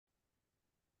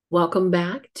Welcome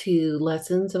back to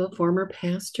Lessons of a Former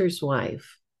Pastor's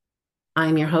Wife.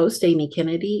 I'm your host, Amy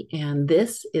Kennedy, and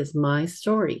this is my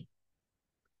story.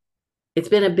 It's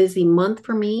been a busy month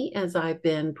for me as I've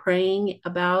been praying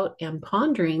about and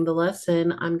pondering the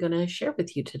lesson I'm going to share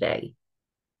with you today.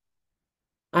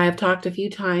 I have talked a few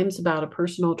times about a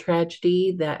personal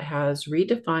tragedy that has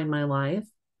redefined my life.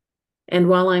 And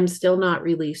while I'm still not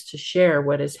released to share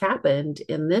what has happened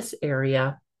in this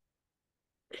area,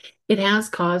 it has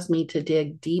caused me to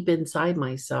dig deep inside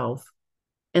myself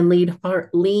and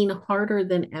lean harder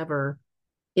than ever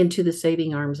into the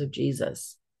saving arms of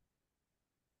Jesus.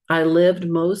 I lived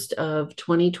most of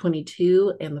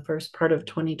 2022 and the first part of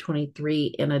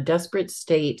 2023 in a desperate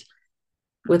state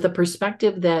with a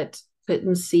perspective that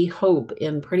couldn't see hope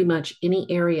in pretty much any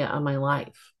area of my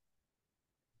life.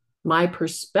 My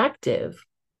perspective,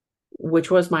 which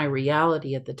was my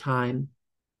reality at the time,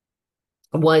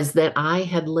 was that I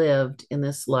had lived in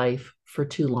this life for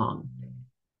too long,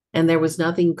 and there was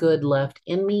nothing good left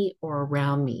in me or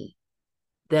around me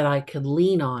that I could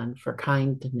lean on for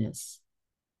kindness.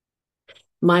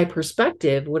 My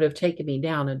perspective would have taken me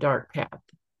down a dark path,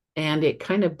 and it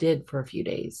kind of did for a few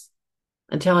days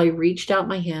until I reached out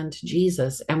my hand to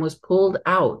Jesus and was pulled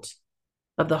out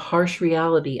of the harsh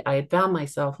reality I had found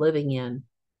myself living in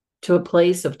to a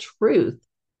place of truth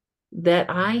that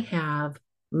I have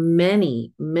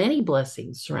many, many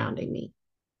blessings surrounding me.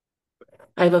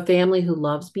 I have a family who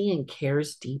loves me and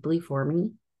cares deeply for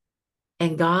me.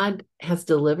 And God has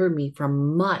delivered me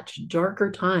from much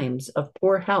darker times of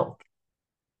poor health.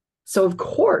 So, of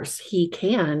course, He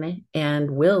can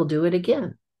and will do it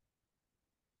again.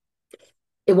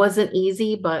 It wasn't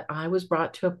easy, but I was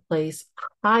brought to a place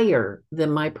higher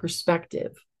than my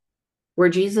perspective, where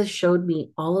Jesus showed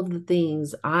me all of the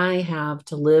things I have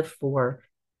to live for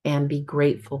and be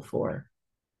grateful for.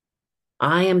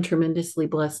 I am tremendously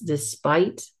blessed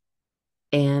despite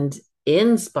and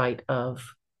in spite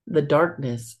of the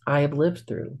darkness I have lived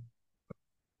through.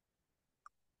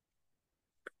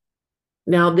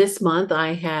 Now, this month,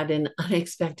 I had an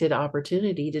unexpected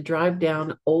opportunity to drive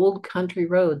down old country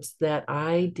roads that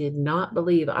I did not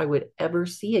believe I would ever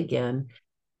see again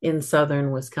in southern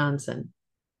Wisconsin.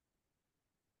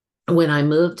 When I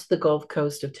moved to the Gulf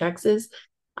Coast of Texas,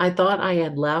 I thought I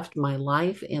had left my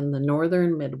life in the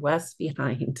northern Midwest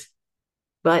behind.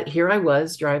 But here I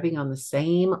was driving on the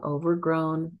same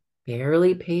overgrown,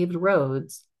 barely paved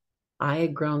roads I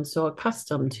had grown so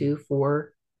accustomed to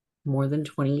for more than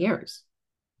 20 years.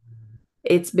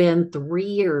 It's been 3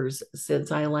 years since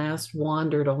I last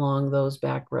wandered along those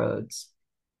back roads,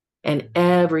 and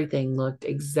everything looked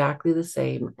exactly the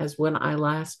same as when I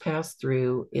last passed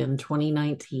through in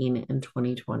 2019 and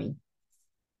 2020.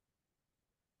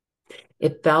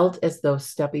 It felt as though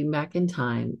stepping back in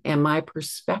time, and my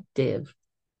perspective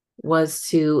was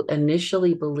to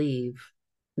initially believe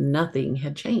nothing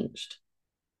had changed.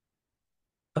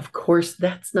 Of course,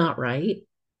 that's not right.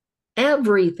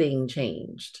 Everything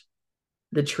changed.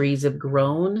 The trees have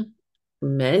grown.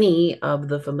 Many of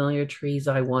the familiar trees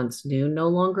I once knew no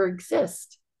longer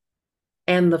exist.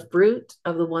 And the fruit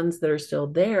of the ones that are still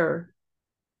there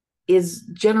is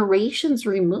generations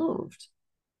removed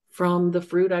from the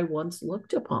fruit I once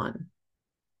looked upon.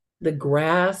 The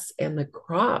grass and the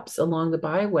crops along the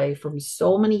byway from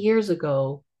so many years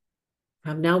ago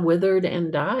have now withered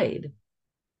and died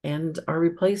and are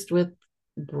replaced with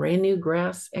brand new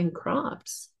grass and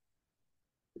crops.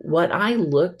 What I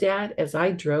looked at as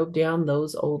I drove down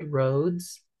those old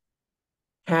roads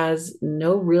has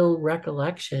no real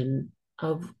recollection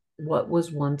of what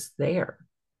was once there.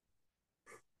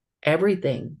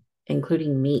 Everything,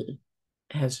 including me,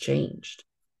 has changed.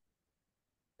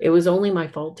 It was only my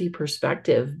faulty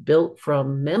perspective built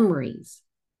from memories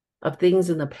of things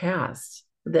in the past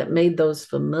that made those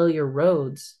familiar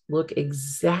roads look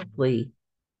exactly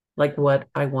like what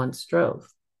I once drove.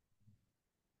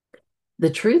 The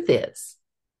truth is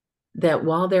that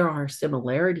while there are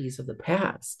similarities of the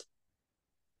past,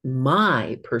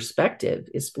 my perspective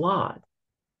is flawed.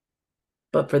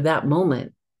 But for that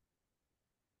moment,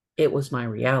 it was my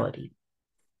reality.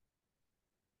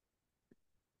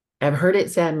 I've heard it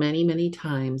said many, many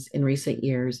times in recent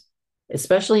years,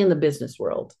 especially in the business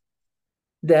world,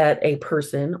 that a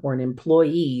person or an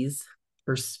employee's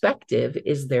perspective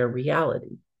is their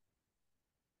reality.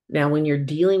 Now, when you're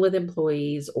dealing with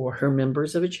employees or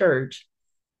members of a church,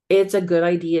 it's a good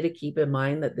idea to keep in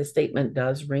mind that this statement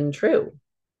does ring true.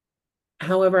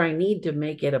 However, I need to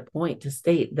make it a point to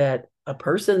state that a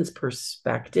person's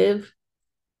perspective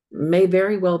may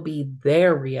very well be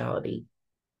their reality,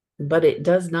 but it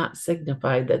does not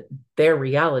signify that their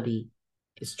reality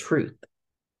is truth.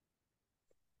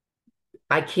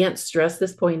 I can't stress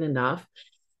this point enough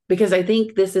because I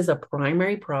think this is a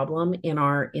primary problem in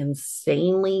our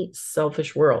insanely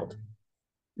selfish world.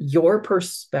 Your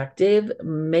perspective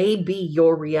may be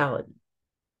your reality,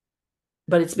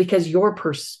 but it's because your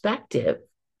perspective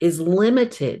is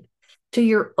limited to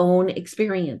your own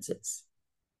experiences,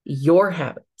 your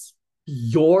habits,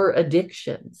 your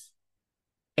addictions,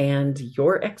 and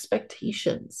your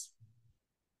expectations.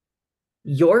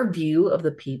 Your view of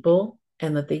the people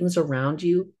and the things around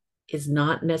you is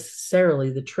not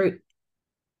necessarily the truth.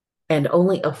 And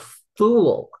only a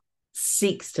fool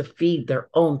seeks to feed their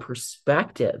own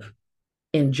perspective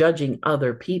in judging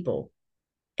other people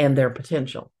and their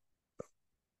potential.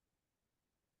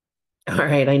 All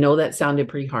right, I know that sounded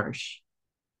pretty harsh,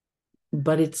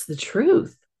 but it's the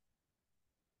truth.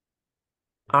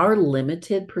 Our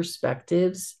limited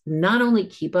perspectives not only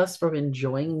keep us from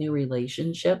enjoying new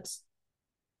relationships,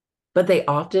 but they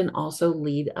often also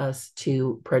lead us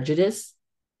to prejudice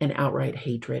and outright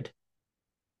hatred.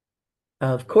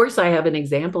 Of course, I have an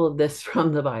example of this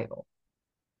from the Bible.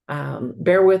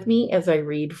 Bear with me as I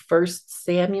read 1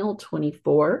 Samuel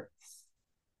 24.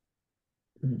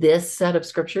 This set of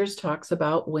scriptures talks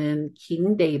about when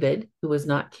King David, who was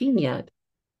not king yet,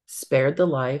 spared the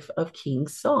life of King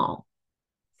Saul.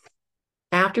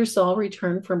 After Saul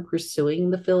returned from pursuing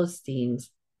the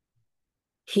Philistines,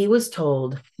 he was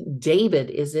told David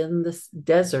is in the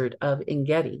desert of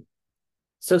En-gedi.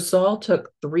 So Saul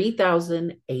took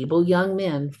 3,000 able young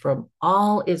men from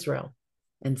all Israel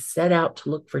and set out to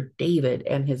look for David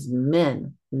and his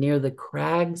men near the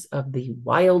crags of the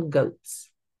wild goats.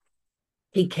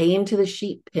 He came to the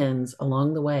sheep pens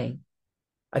along the way.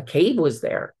 A cave was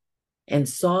there, and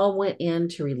Saul went in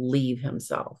to relieve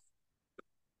himself.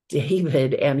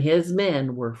 David and his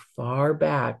men were far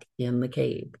back in the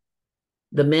cave.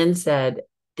 The men said,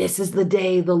 "This is the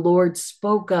day the Lord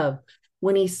spoke of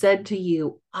when he said to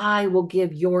you, I will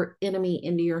give your enemy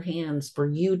into your hands for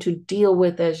you to deal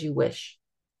with as you wish."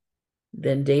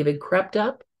 Then David crept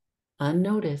up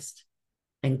unnoticed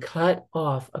and cut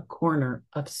off a corner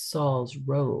of Saul's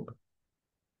robe.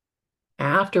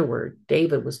 Afterward,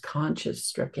 David was conscience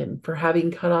stricken for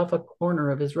having cut off a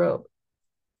corner of his robe.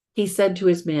 He said to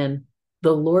his men,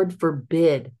 "The Lord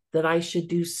forbid that I should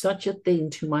do such a thing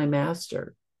to my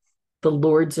master, the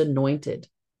Lord's anointed,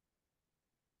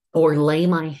 or lay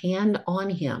my hand on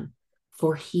him,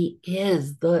 for he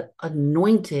is the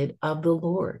anointed of the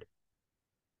Lord."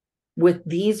 With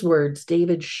these words,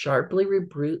 David sharply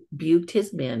rebuked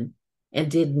his men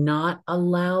and did not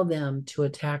allow them to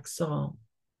attack Saul.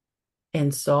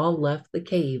 And Saul left the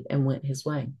cave and went his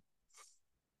way.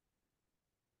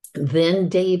 Then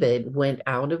David went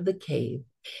out of the cave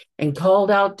and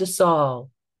called out to Saul,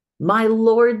 "My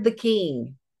lord the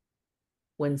king."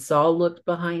 When Saul looked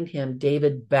behind him,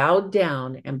 David bowed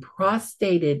down and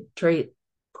prostrated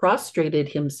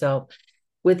himself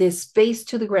with his face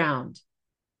to the ground.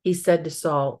 He said to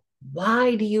Saul,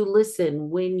 "Why do you listen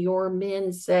when your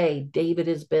men say David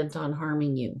is bent on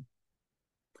harming you?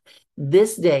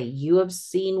 This day you have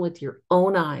seen with your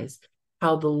own eyes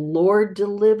how the Lord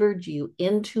delivered you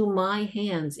into my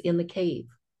hands in the cave.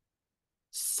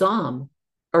 Some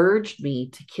urged me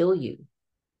to kill you,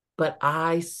 but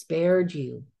I spared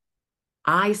you.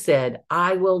 I said,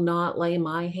 I will not lay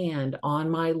my hand on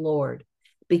my Lord,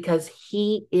 because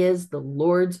he is the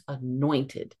Lord's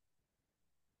anointed.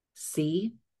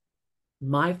 See,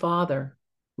 my father,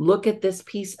 look at this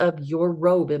piece of your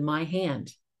robe in my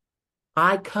hand.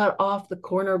 I cut off the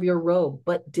corner of your robe,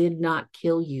 but did not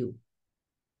kill you.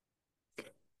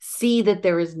 See that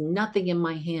there is nothing in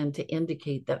my hand to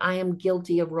indicate that I am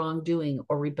guilty of wrongdoing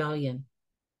or rebellion.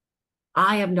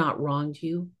 I have not wronged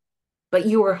you, but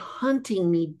you are hunting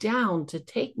me down to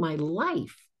take my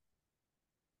life.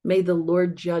 May the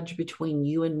Lord judge between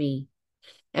you and me,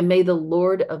 and may the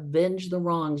Lord avenge the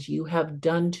wrongs you have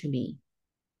done to me,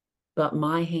 but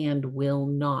my hand will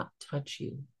not touch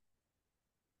you.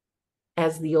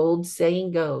 As the old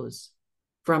saying goes,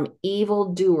 from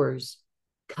evil doers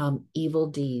come evil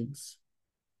deeds,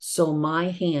 so my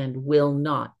hand will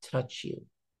not touch you.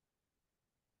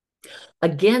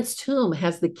 Against whom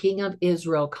has the king of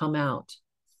Israel come out?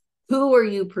 Who are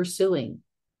you pursuing?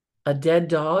 A dead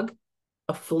dog?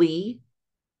 A flea?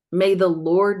 May the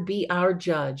Lord be our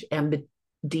judge and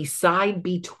decide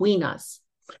between us.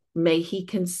 May he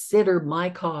consider my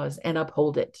cause and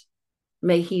uphold it.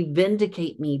 May he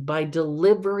vindicate me by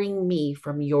delivering me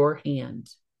from your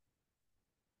hand.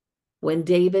 When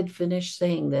David finished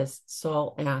saying this,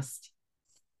 Saul asked,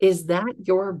 "Is that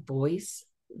your voice,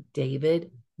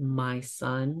 David, my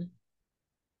son?"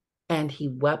 And he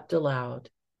wept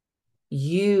aloud.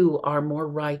 You are more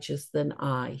righteous than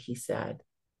I, he said.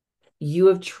 You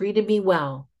have treated me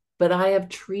well, but I have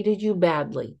treated you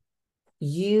badly.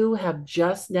 You have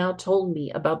just now told me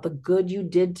about the good you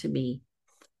did to me.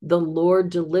 The Lord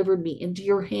delivered me into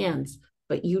your hands,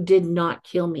 but you did not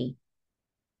kill me.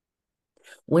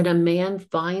 When a man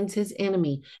finds his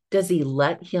enemy, does he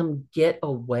let him get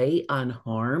away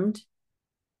unharmed?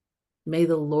 May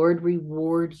the Lord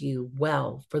reward you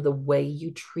well for the way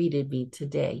you treated me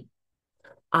today.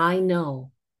 I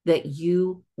know that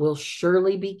you will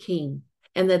surely be king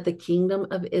and that the kingdom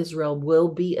of Israel will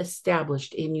be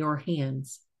established in your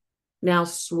hands. Now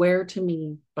swear to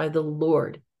me by the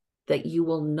Lord that you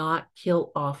will not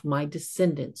kill off my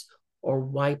descendants or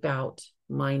wipe out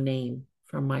my name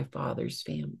from my father's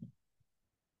family.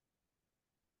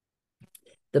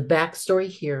 The backstory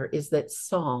here is that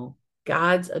Saul,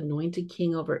 God's anointed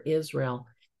king over Israel,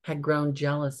 had grown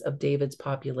jealous of David's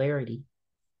popularity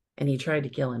and he tried to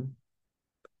kill him.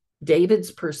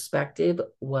 David's perspective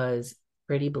was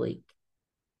pretty bleak.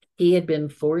 He had been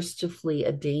forced to flee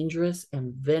a dangerous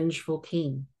and vengeful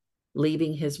king,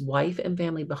 leaving his wife and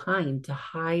family behind to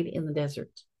hide in the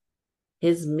desert.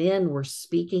 His men were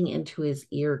speaking into his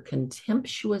ear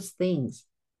contemptuous things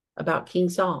about King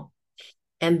Saul.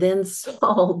 And then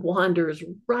Saul wanders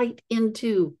right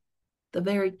into the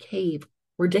very cave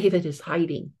where David is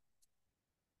hiding.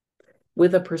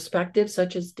 With a perspective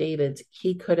such as David's,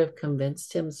 he could have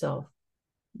convinced himself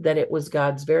that it was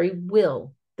God's very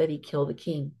will that he kill the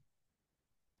king.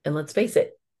 And let's face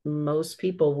it, most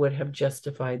people would have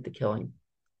justified the killing.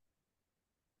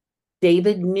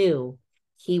 David knew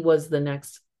he was the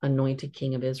next anointed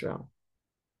king of Israel.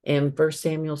 In 1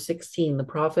 Samuel 16, the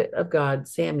prophet of God,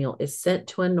 Samuel, is sent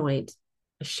to anoint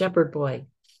a shepherd boy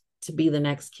to be the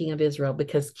next king of Israel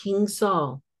because King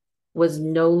Saul was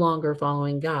no longer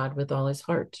following God with all his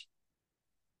heart.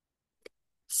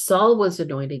 Saul was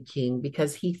anointed king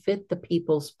because he fit the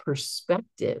people's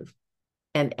perspective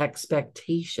and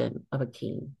expectation of a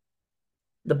king.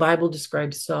 The Bible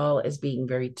describes Saul as being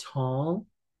very tall,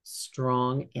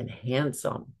 strong, and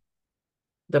handsome.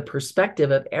 The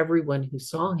perspective of everyone who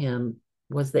saw him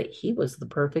was that he was the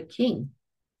perfect king.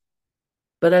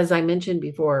 But as I mentioned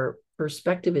before,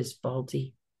 perspective is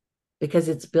faulty because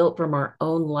it's built from our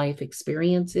own life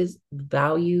experiences,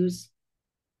 values,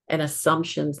 and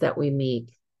assumptions that we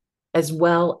make, as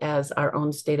well as our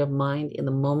own state of mind in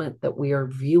the moment that we are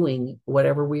viewing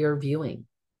whatever we are viewing.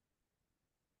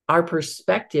 Our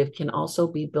perspective can also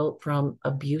be built from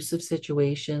abusive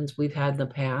situations we've had in the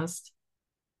past,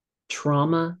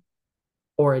 trauma,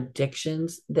 or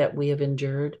addictions that we have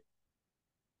endured.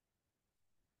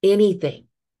 Anything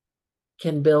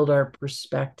can build our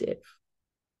perspective,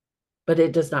 but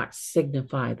it does not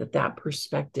signify that that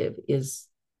perspective is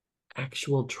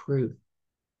actual truth.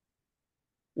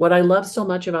 What I love so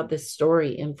much about this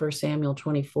story in 1 Samuel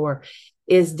 24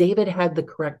 is David had the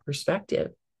correct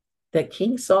perspective that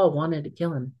King Saul wanted to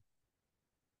kill him,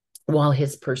 while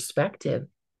his perspective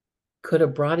could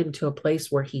have brought him to a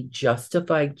place where he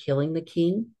justified killing the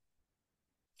king.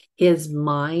 His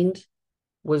mind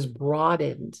was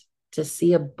broadened to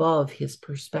see above his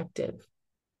perspective.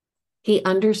 He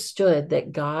understood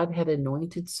that God had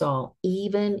anointed Saul,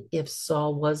 even if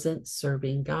Saul wasn't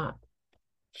serving God.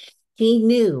 He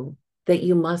knew that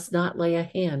you must not lay a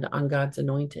hand on God's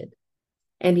anointed.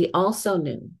 And he also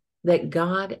knew that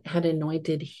God had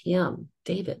anointed him,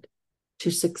 David,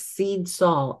 to succeed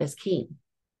Saul as king.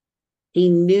 He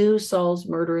knew Saul's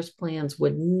murderous plans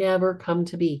would never come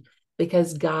to be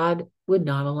because God would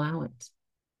not allow it.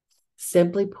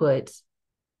 Simply put,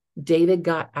 David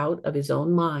got out of his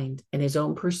own mind and his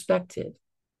own perspective,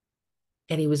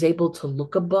 and he was able to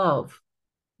look above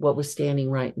what was standing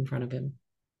right in front of him.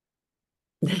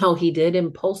 Now, he did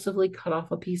impulsively cut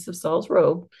off a piece of Saul's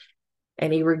robe,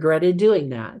 and he regretted doing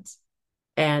that.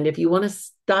 And if you want to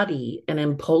study an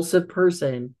impulsive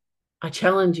person, I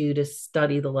challenge you to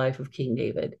study the life of King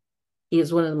David. He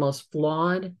is one of the most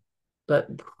flawed, but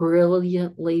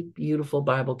brilliantly beautiful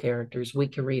Bible characters we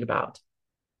can read about.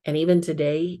 And even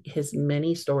today, his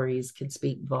many stories can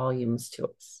speak volumes to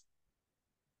us.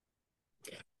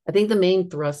 I think the main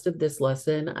thrust of this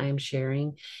lesson I am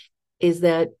sharing is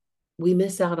that we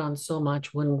miss out on so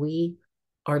much when we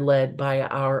are led by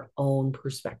our own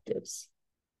perspectives.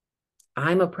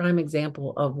 I'm a prime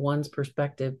example of one's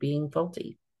perspective being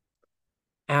faulty.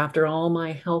 After all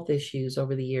my health issues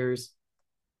over the years,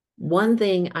 one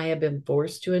thing I have been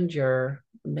forced to endure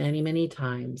many, many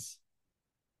times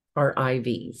are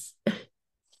IVs.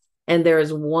 And there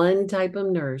is one type of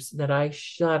nurse that I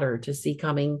shudder to see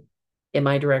coming in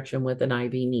my direction with an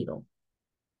IV needle.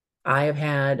 I have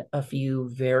had a few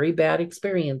very bad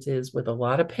experiences with a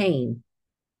lot of pain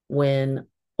when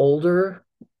older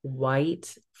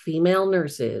white female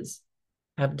nurses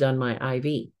have done my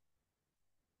IV.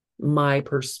 My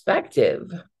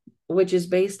perspective, which is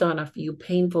based on a few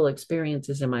painful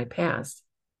experiences in my past,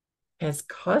 has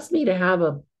caused me to have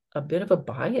a bit of a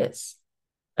bias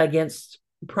against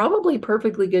probably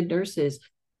perfectly good nurses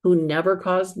who never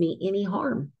caused me any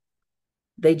harm.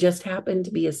 They just happen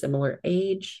to be a similar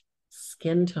age,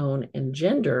 skin tone, and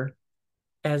gender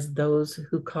as those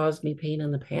who caused me pain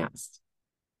in the past.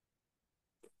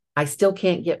 I still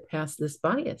can't get past this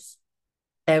bias.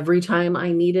 Every time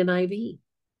I need an IV,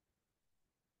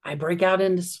 I break out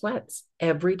into sweats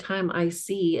every time I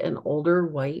see an older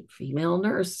white female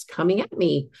nurse coming at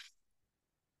me.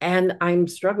 And I'm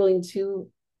struggling to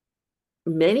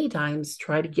many times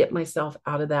try to get myself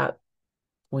out of that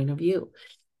point of view.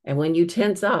 And when you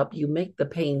tense up, you make the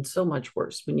pain so much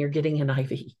worse when you're getting an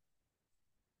IV.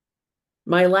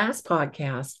 My last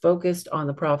podcast focused on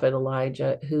the prophet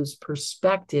Elijah, whose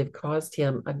perspective caused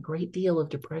him a great deal of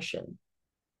depression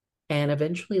and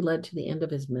eventually led to the end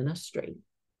of his ministry.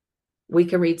 We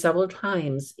can read several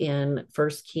times in 1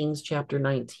 Kings chapter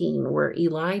 19, where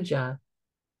Elijah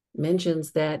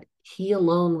mentions that he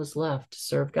alone was left to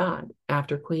serve God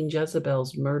after Queen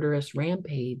Jezebel's murderous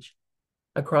rampage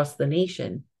across the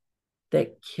nation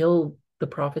that killed the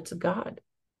prophets of God.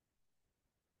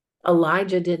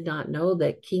 Elijah did not know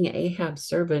that King Ahab's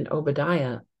servant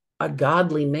Obadiah, a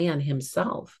godly man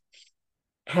himself,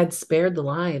 had spared the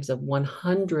lives of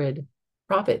 100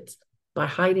 prophets by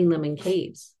hiding them in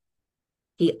caves.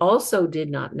 He also did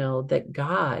not know that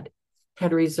God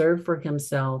had reserved for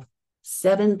himself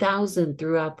 7,000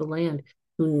 throughout the land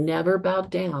who never bowed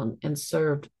down and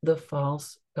served the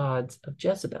false gods of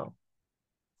Jezebel.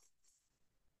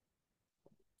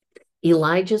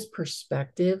 Elijah's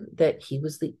perspective that he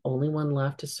was the only one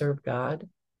left to serve God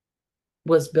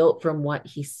was built from what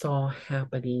he saw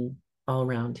happening all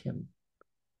around him.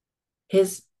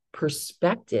 His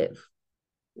perspective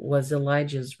was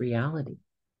Elijah's reality,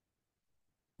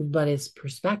 but his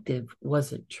perspective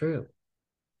wasn't true.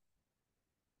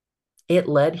 It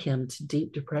led him to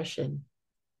deep depression.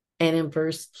 And in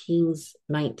 1 Kings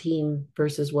 19,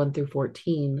 verses 1 through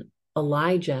 14,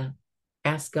 Elijah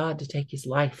asked God to take his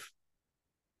life.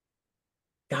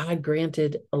 God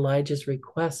granted Elijah's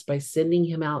request by sending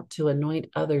him out to anoint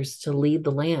others to lead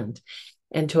the land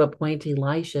and to appoint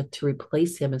Elisha to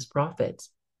replace him as prophet.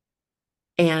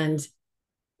 And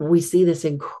we see this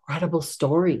incredible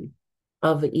story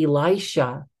of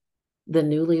Elisha, the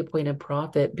newly appointed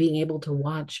prophet, being able to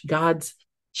watch God's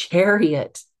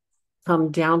chariot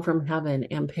come down from heaven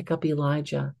and pick up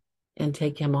Elijah and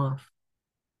take him off.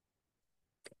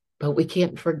 But we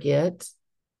can't forget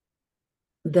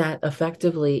that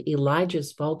effectively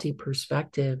Elijah's faulty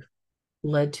perspective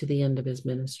led to the end of his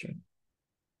ministry.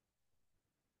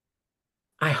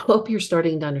 I hope you're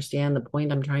starting to understand the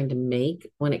point I'm trying to make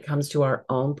when it comes to our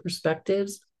own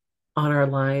perspectives on our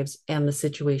lives and the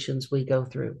situations we go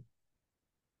through.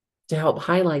 To help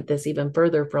highlight this even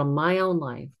further from my own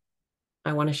life,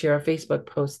 I want to share a Facebook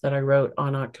post that I wrote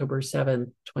on October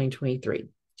 7th, 2023,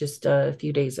 just a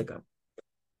few days ago.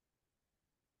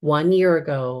 1 year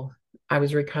ago, I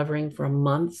was recovering from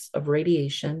months of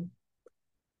radiation,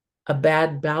 a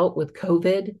bad bout with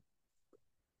COVID,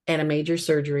 and a major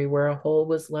surgery where a hole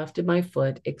was left in my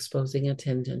foot, exposing a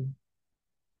tendon.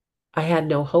 I had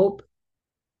no hope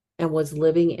and was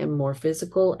living in more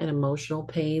physical and emotional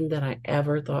pain than I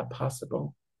ever thought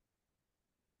possible.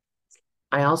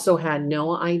 I also had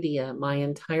no idea my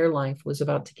entire life was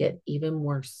about to get even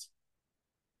worse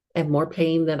and more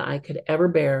pain than I could ever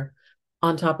bear,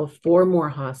 on top of 4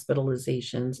 more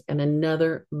hospitalizations and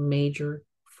another major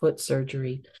foot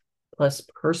surgery, plus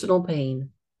personal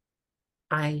pain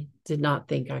I did not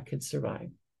think I could survive.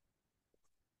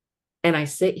 And I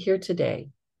sit here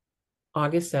today,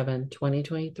 August 7,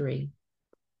 2023,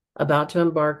 about to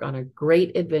embark on a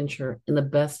great adventure in the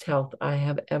best health I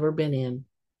have ever been in.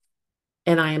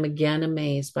 And I am again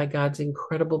amazed by God's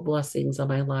incredible blessings on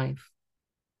my life.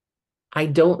 I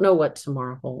don't know what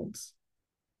tomorrow holds,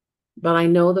 but I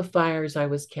know the fires I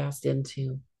was cast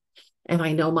into. And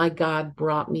I know my God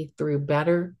brought me through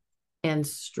better and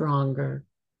stronger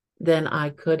than I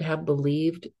could have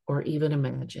believed or even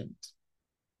imagined.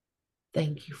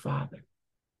 Thank you, Father.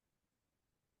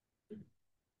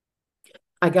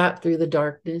 I got through the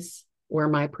darkness where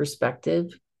my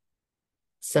perspective,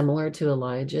 similar to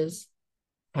Elijah's,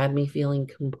 had me feeling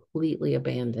completely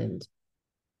abandoned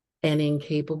and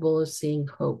incapable of seeing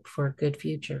hope for a good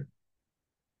future.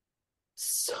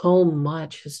 So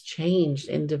much has changed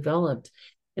and developed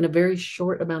in a very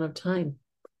short amount of time.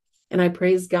 And I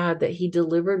praise God that He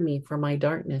delivered me from my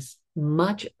darkness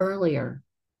much earlier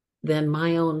than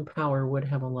my own power would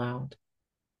have allowed.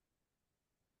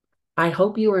 I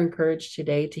hope you are encouraged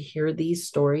today to hear these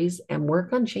stories and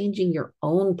work on changing your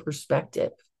own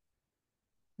perspective.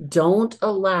 Don't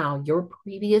allow your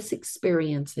previous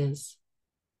experiences,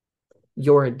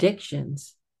 your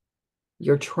addictions,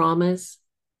 your traumas,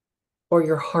 or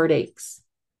your heartaches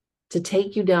to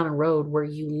take you down a road where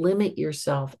you limit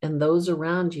yourself and those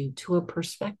around you to a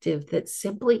perspective that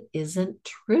simply isn't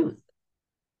truth.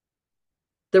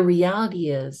 The reality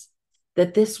is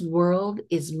that this world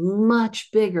is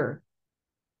much bigger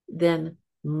than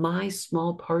my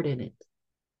small part in it.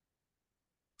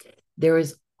 There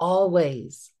is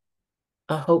always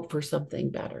a hope for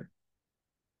something better.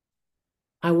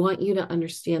 I want you to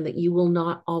understand that you will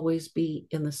not always be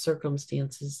in the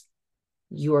circumstances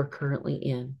you are currently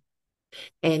in.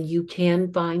 And you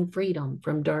can find freedom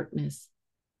from darkness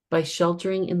by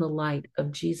sheltering in the light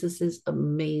of Jesus's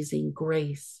amazing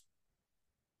grace.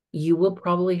 You will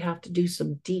probably have to do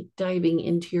some deep diving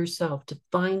into yourself to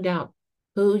find out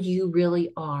who you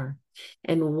really are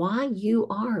and why you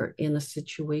are in the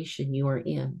situation you are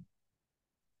in.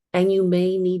 And you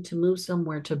may need to move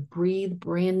somewhere to breathe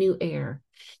brand new air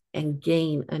and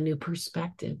gain a new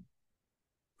perspective.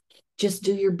 Just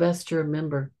do your best to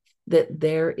remember that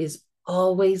there is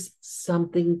always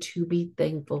something to be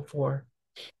thankful for,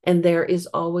 and there is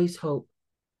always hope,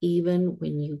 even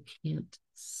when you can't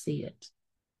see it.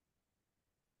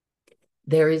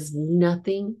 There is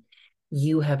nothing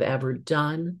you have ever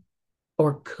done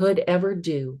or could ever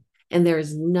do, and there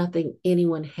is nothing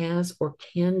anyone has or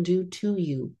can do to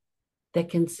you that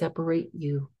can separate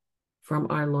you from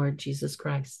our Lord Jesus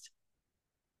Christ.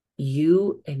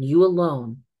 You and you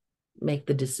alone make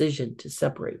the decision to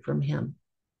separate from Him.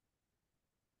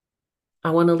 I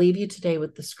want to leave you today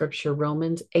with the scripture,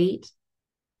 Romans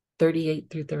 8:38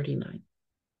 through 39.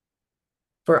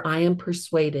 For I am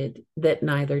persuaded that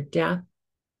neither death,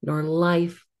 nor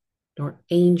life, nor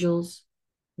angels,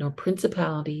 nor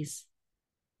principalities,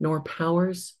 nor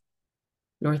powers,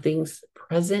 nor things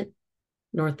present,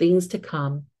 nor things to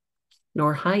come,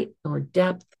 nor height, nor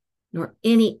depth, nor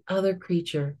any other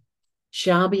creature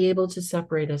shall be able to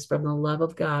separate us from the love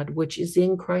of God, which is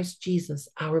in Christ Jesus,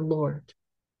 our Lord.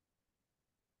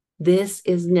 This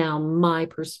is now my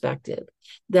perspective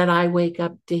that I wake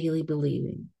up daily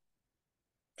believing.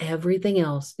 Everything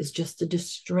else is just a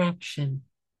distraction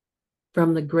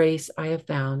from the grace I have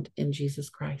found in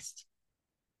Jesus Christ.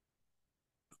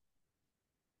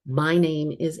 My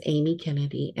name is Amy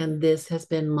Kennedy, and this has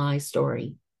been my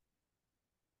story.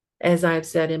 As I've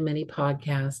said in many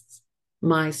podcasts,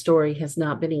 my story has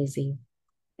not been easy,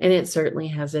 and it certainly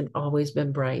hasn't always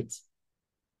been bright,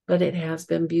 but it has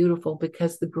been beautiful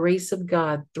because the grace of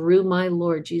God through my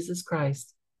Lord Jesus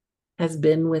Christ has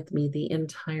been with me the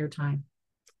entire time.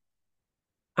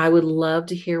 I would love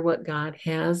to hear what God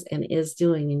has and is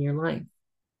doing in your life.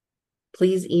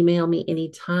 Please email me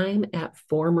anytime at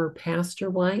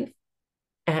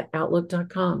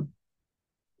formerpastorwife@outlook.com.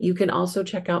 You can also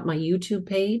check out my YouTube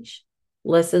page,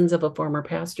 Lessons of a Former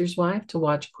Pastor's Wife, to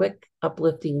watch quick,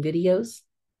 uplifting videos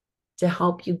to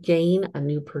help you gain a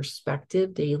new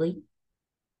perspective daily.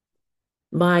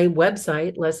 My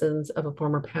website, Lessons of a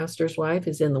Former Pastor's Wife,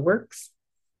 is in the works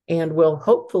and will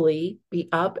hopefully be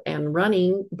up and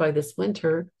running by this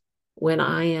winter, when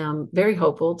I am very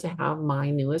hopeful to have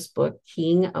my newest book,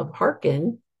 King of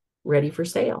Hearken, ready for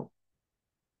sale.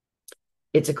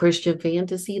 It's a Christian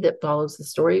fantasy that follows the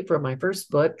story from my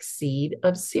first book, Seed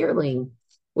of Searling,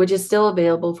 which is still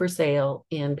available for sale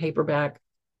in paperback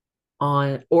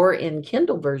or in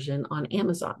Kindle version on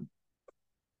Amazon.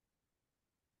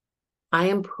 I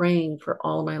am praying for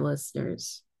all my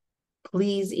listeners.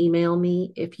 Please email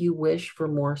me if you wish for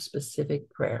more specific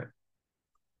prayer.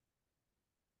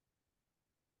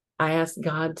 I ask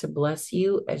God to bless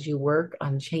you as you work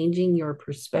on changing your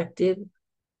perspective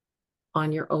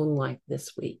on your own life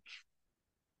this week.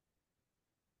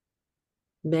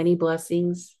 Many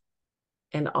blessings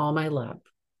and all my love.